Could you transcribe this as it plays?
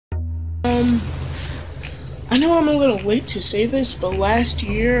I know I'm a little late to say this, but last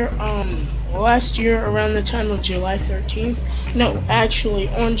year around the time of July 13th, no, actually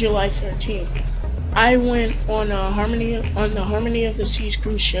on July 13th, I went on the Harmony of the Seas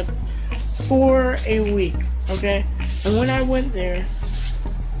cruise ship for a week, okay? And when I went there,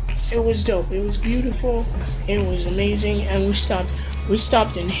 it was dope. It was beautiful. It was amazing. And we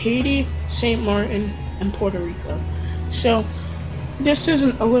stopped in Haiti, St. Martin, and Puerto Rico. So this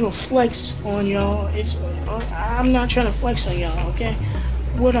isn't a little flex on y'all. I'm not trying to flex on y'all, okay?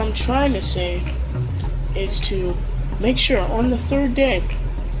 What I'm trying to say is to make sure on the third day,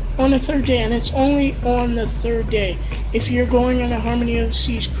 and it's only on the third day, if you're going on a Harmony of the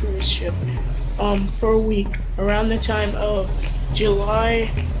Seas cruise ship for a week around the time of July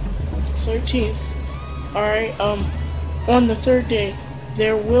 13th, alright, on the third day,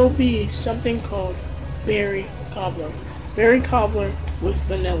 there will be something called berry cobbler. Berry cobbler with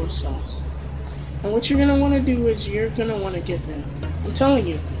vanilla sauce. And what you're going to want to do is you're going to want to get that. I'm telling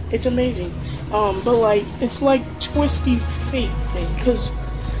you, it's amazing. But like, it's like Twisty Fate thing, because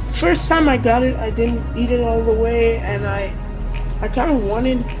first time I got it, I didn't eat it all the way, and I kind of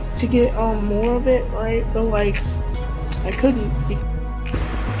wanted to get more of it, right? But like, I couldn't.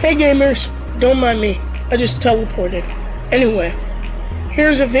 Hey gamers, don't mind me. I just teleported. Anyway,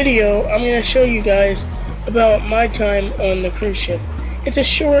 here's a video I'm going to show you guys about my time on the cruise ship. It's a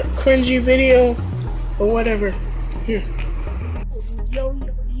short, cringy video, but whatever. Here.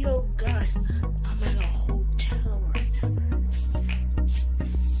 Yo, guys. I'm at a hotel right now.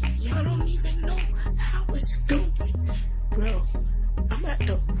 Y'all don't even know how it's going. Bro, I'm at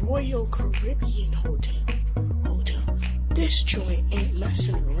the Royal Caribbean Hotel. This joint ain't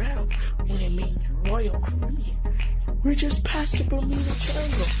messing around when it means Royal Caribbean. We're just past the Bermuda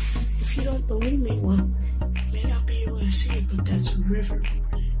Triangle. If you don't believe me, well, you may not be able to see it, but that's a river.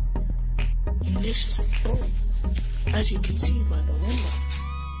 And this is a boat, as you can see by the window.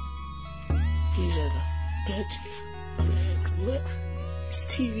 These are the beds. It's lit. It's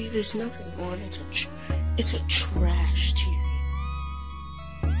TV. There's nothing on. It's a trash TV.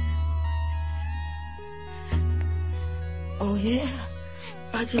 Oh yeah,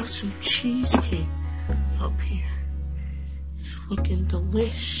 I got some cheesecake up here. It's looking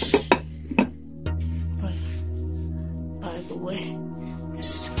delish. But by the way,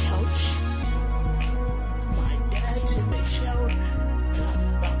 this is a couch. My dad's in the shower, and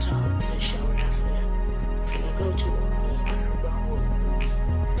I'm about to hop in the shower after that. I'm gonna go to the room. I forgot what.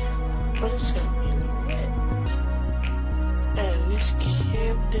 But it's gonna be lit. And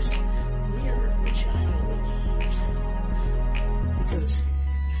this mirror, which I don't really use because,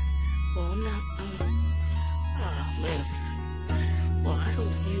 well, I'm not. Man. Well, I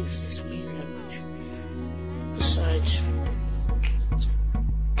don't use this mirror that much. Besides,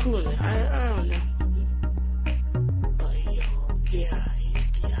 cool. I don't know. But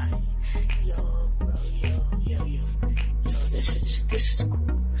yo, bro, yo, this is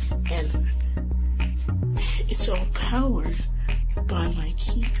cool, and it's all powered by my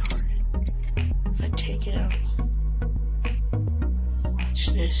key card. If I take it out, watch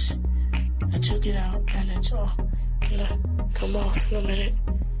this. I took it out, and it's all gonna come off in a minute.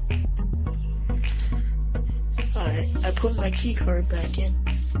 Alright, I put my key card back in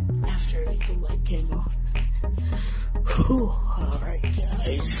after the light came on. Whew, alright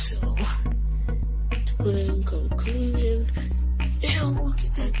guys, so to put it in conclusion, ew, look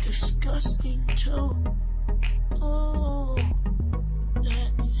at that disgusting toe. Oh,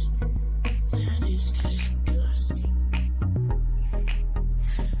 that is disgusting.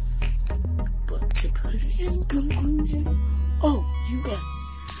 But to put it in conclusion, oh, you guys,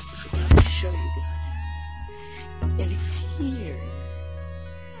 I forgot to show you guys. And here,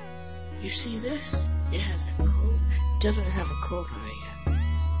 you see this? It has a code. It doesn't have a code on it yet,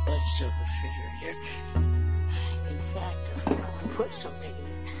 but it's a refrigerator. In fact, I forgot to put something in it.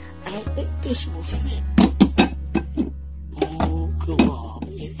 I don't think this will fit. Oh, come on,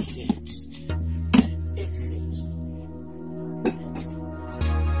 it fits. It fits.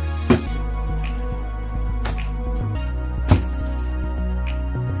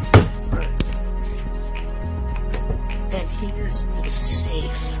 And here's the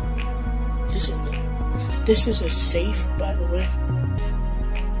safe. This is a safe, by the way.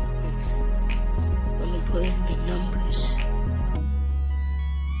 Let me put in the numbers.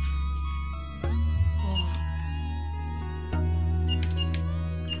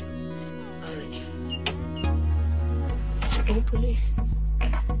 Open it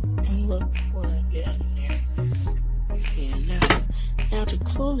and look what I got in there. And now to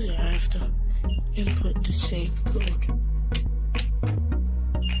close it, I have to input the same code.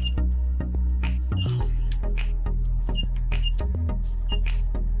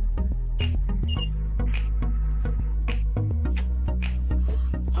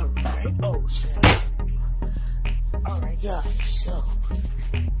 Alright, oh shit. Alright guys, so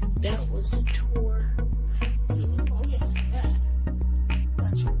that was the tour. Oh yeah,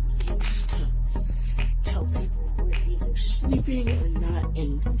 that's what we used to tell people who are either sleeping or not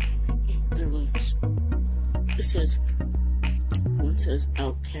in their rooms. It says, one says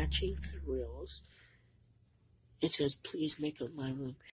out catching thrills. It says please make up my room.